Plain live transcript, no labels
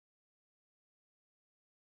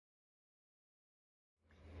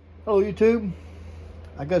Hello YouTube,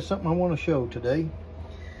 I got something I want to show today.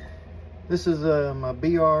 This is my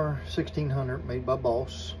BR-1600 made by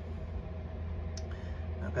Boss.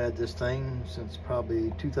 I've had this thing since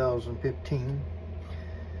probably 2015.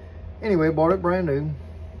 Anyway, bought it brand new.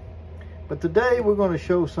 But today we're going to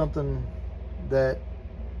show something that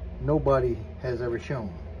nobody has ever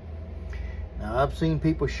shown. Now I've seen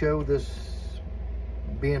people show this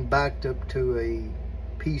being backed up to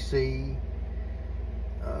a PC,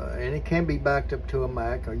 and it can be backed up to a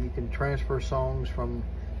Mac, or you can transfer songs from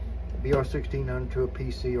BR-1600 to a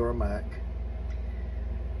PC or a Mac.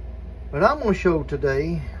 But I'm going to show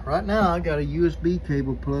today, right now I got a USB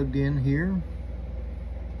cable plugged in here.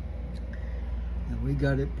 And we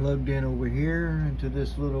got it plugged in over here into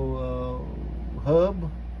this little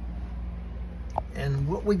hub. And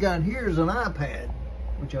what we got here is an iPad,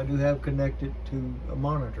 which I do have connected to a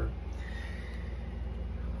monitor.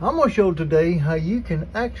 I'm going to show today how you can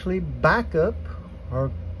actually back up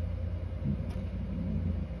or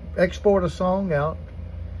export a song out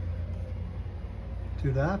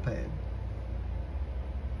to the iPad.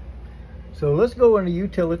 So let's go into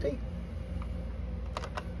Utility.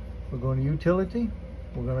 We're going to Utility.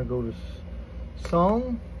 We're going to go to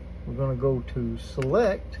Song. We're going to go to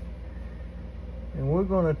Select. And we're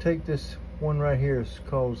going to take this one right here. It's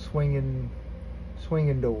called Swinging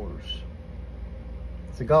Doors.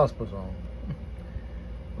 It's a gospel song.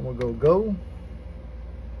 And we'll go.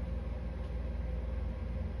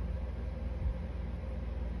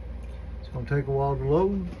 It's going to take a while to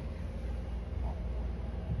load.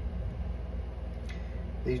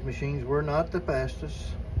 These machines were not the fastest,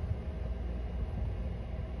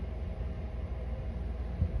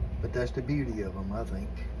 but that's the beauty of them, I think.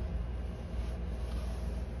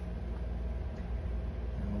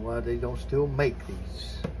 I don't know why they don't still make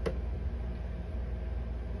these.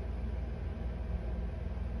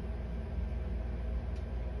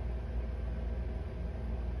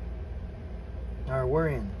 All right, we're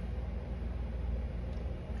in.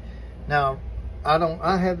 Now,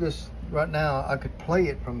 I have this right now. I could play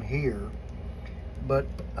it from here, but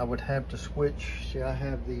I would have to switch. See, I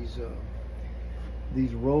have these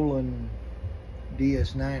Roland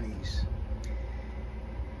DS90s,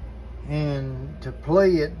 and to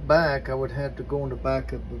play it back, I would have to go in the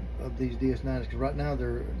back of these DS90s, because right now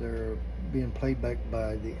they're being played back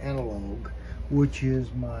by the analog, which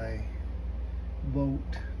is my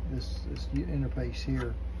Vote. This interface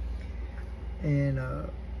here, and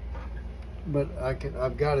but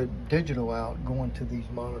I've got a digital out going to these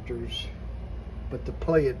monitors, but to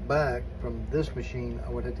play it back from this machine, I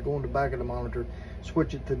would have to go in the back of the monitor,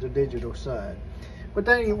 switch it to the digital side. But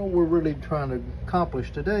that ain't what we're really trying to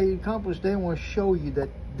accomplish today. I want to show you that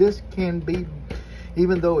this can be,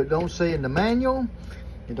 even though it don't say in the manual,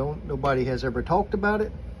 nobody has ever talked about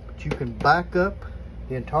it, but you can back up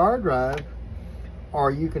the entire drive, or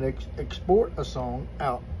you can export a song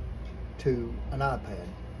out to an iPad.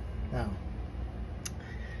 Now,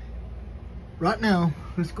 right now,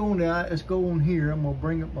 let's go on here. I'm gonna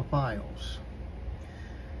bring up my files,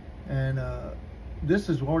 and this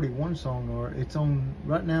is already one song, or it's on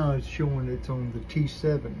right now. It's showing it's on the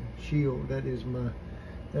T7 Shield. That is my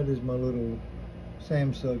little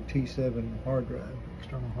Samsung T7 hard drive,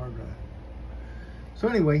 external hard drive. So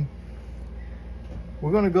anyway,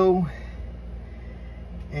 we're gonna go.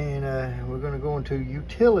 And we're going to go into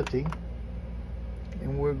Utility,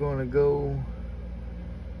 and we're going to go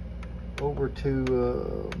over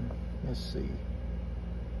to, let's see,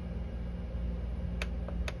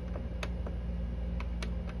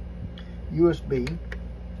 USB,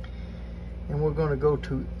 and we're going to go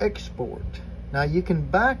to Export. Now you can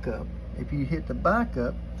back up. If you hit the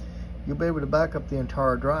backup, you'll be able to back up the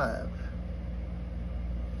entire drive.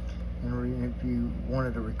 And if you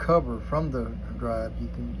wanted to recover from the drive, you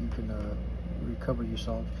can recover your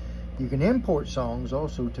songs. You can import songs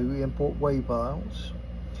also too, import WAV files.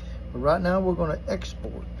 But right now we're going to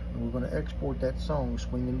export. And we're going to export that song,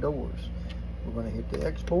 Swinging Doors. We're going to hit the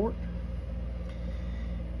export.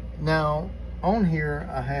 Now on here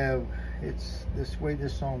I have, it's this way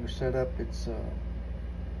this song is set up. It's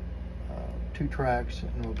 2 tracks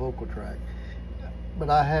and a vocal track. But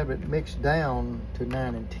I have it mixed down to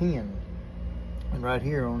 9 and 10, and right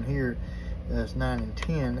here on here that's 9 and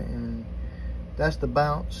 10, and that's the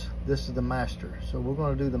bounce. This is the master. So we're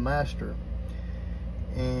going to do the master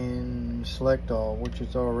and select all, which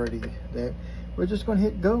is already there. We're just going to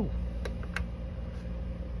hit go,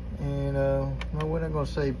 and no, we're not going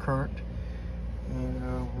to save current,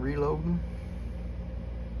 and reloading.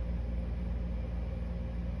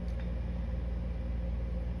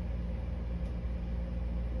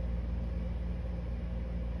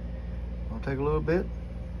 take a little bit.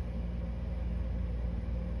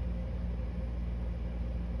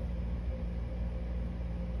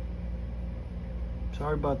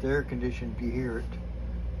 Sorry about the air conditioning if you hear it.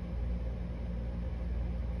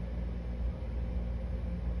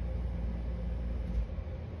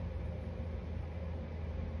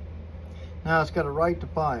 Now it's got a write to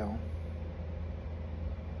file.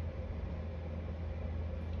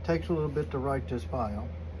 Takes a little bit to write this file.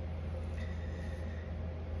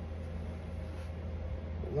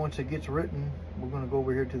 But once it gets written, we're going to go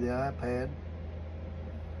over here to the iPad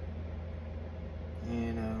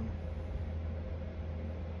and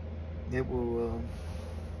it will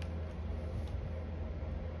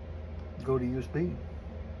go to USB.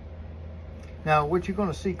 Now what you're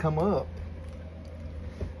going to see come up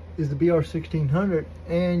is the BR-1600,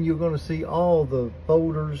 and you're going to see all the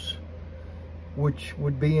folders which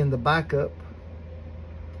would be in the backup,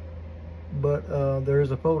 but there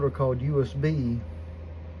is a folder called USB,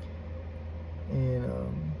 and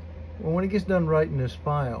well, when it gets done writing this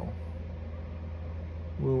file,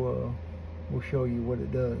 we'll show you what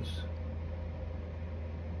it does.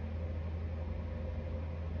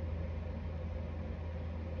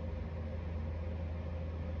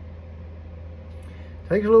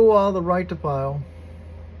 Takes a little while to write the file.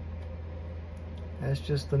 That's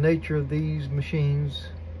just the nature of these machines.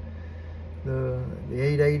 The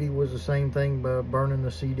 880 was the same thing by burning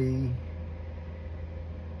the CD.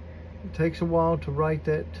 It takes a while to write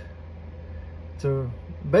that. So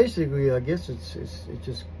basically, I guess it's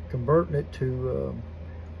just converting it to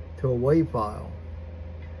a WAV file,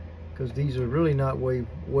 because these are really not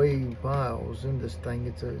WAV files in this thing.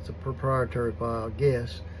 It's a proprietary file, I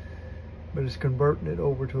guess. But it's converting it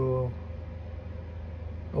over to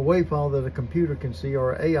a WAV file that a computer can see,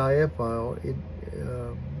 or an AIF file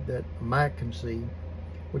that Mac can see,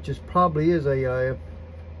 which is probably is AIF.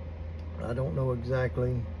 I don't know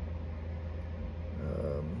exactly.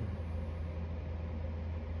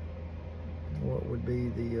 What would be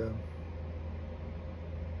the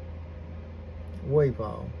WAV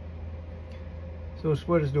file. So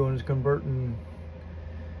what it's doing is converting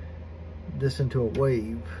this into a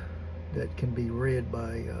WAV that can be read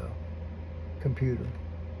by a computer.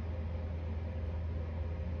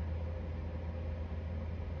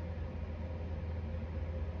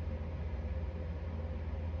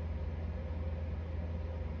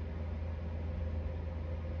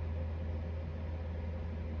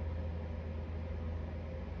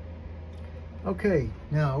 Okay,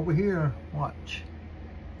 now over here, watch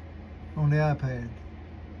on the iPad.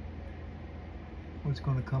 What's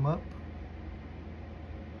going to come up?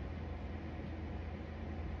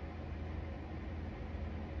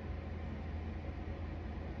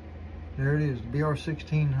 There it is,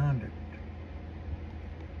 BR-1600.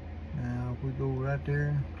 Now, if we go right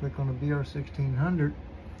there, click on the BR-1600,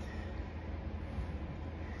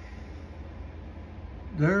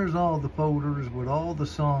 there's all the folders with all the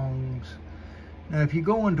songs. Now, if you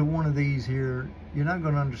go into one of these here, you're not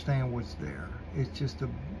going to understand what's there. It's just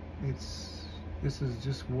this is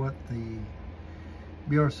just what the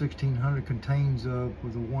BR-1600 contains of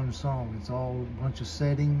with the one song. It's all a bunch of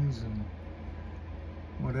settings and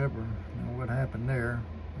whatever. Now, what happened there,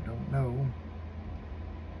 I don't know.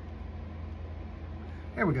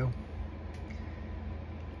 There we go.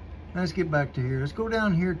 Let's get back to here. Let's go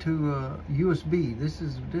down here to USB. This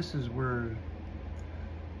is where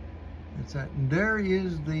it's at. And there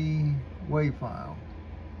is the WAV file.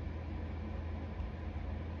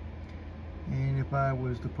 And if I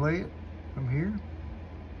was to play it from here,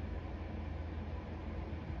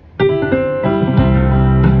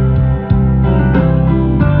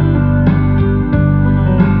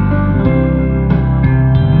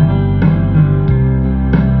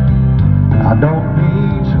 I don't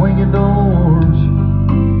need swinging doors,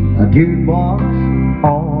 a jukebox,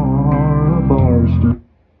 or a bar stool.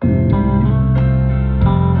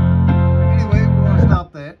 Anyway, we're going to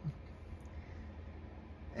stop that.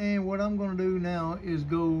 And what I'm going to do now is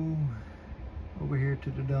go over here to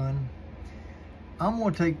the done. I'm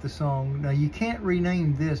going to take the song. Now, you can't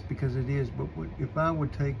rename this because it is, but if I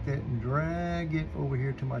would take that and drag it over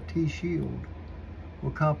here to my T-Shield,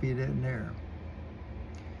 we'll copy that in there.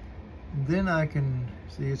 And then I can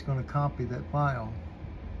see it's going to copy that file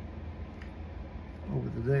over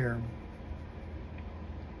to there.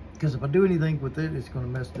 Because if I do anything with it, it's going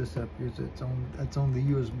to mess this up. Because it's on the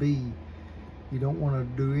USB. You don't want to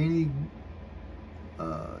do any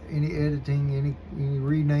editing, any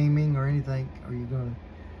renaming or anything, or you're going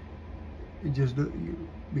to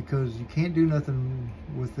because you can't do nothing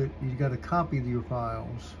with it. You got to copy your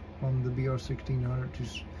files from the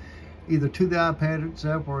BR-1600 either to the iPad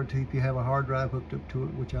itself or to if you have a hard drive hooked up to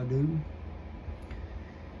it, which I do.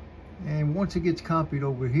 And once it gets copied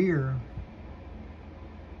over here,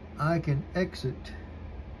 I can exit.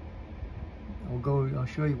 I'll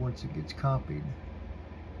show you once it gets copied.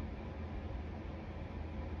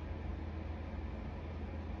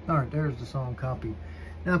 All right, there's the song copied.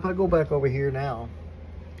 Now if I go back over here now,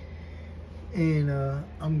 and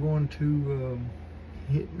I'm going to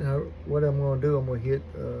hit, now what I'm going to do, I'm going to hit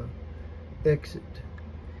exit,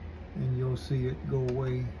 and you'll see it go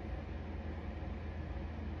away.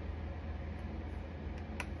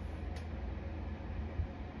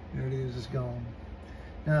 There it is, it's gone.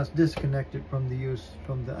 Now it's disconnected from the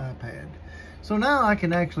iPad. So now I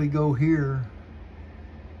can actually go here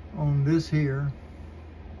on this here,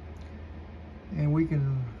 and we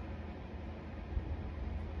can,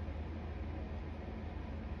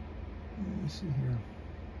 let's see here.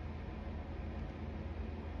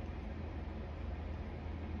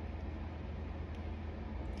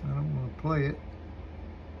 I don't want to play it.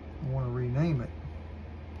 I want to rename it.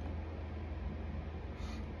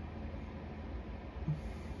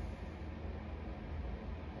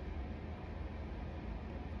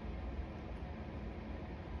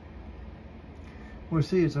 Well,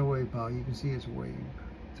 see, it's a wave, pal. You can see it's a wave.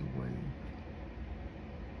 It's a wave.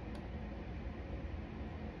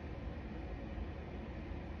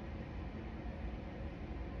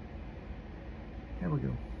 There we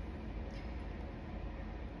go.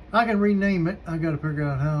 I can rename it. I got to figure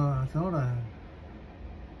out how. I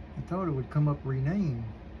thought it would come up rename,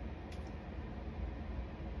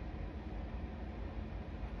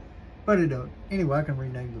 but it don't. Anyway, I can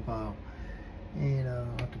rename the file. And I'll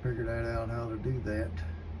have to figure that out, how to do that.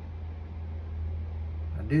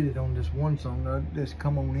 I did it on this one song. This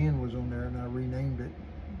Come On In was on there, and I renamed it.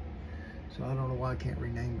 So I don't know why I can't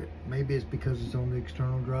rename it. Maybe it's because it's on the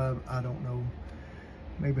external drive. I don't know.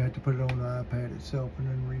 Maybe I have to put it on the iPad itself and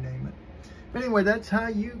then rename it. But anyway, that's how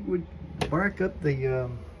you would back up the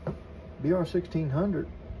BR-1600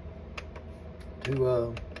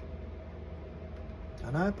 to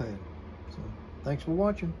an iPad. So thanks for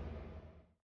watching.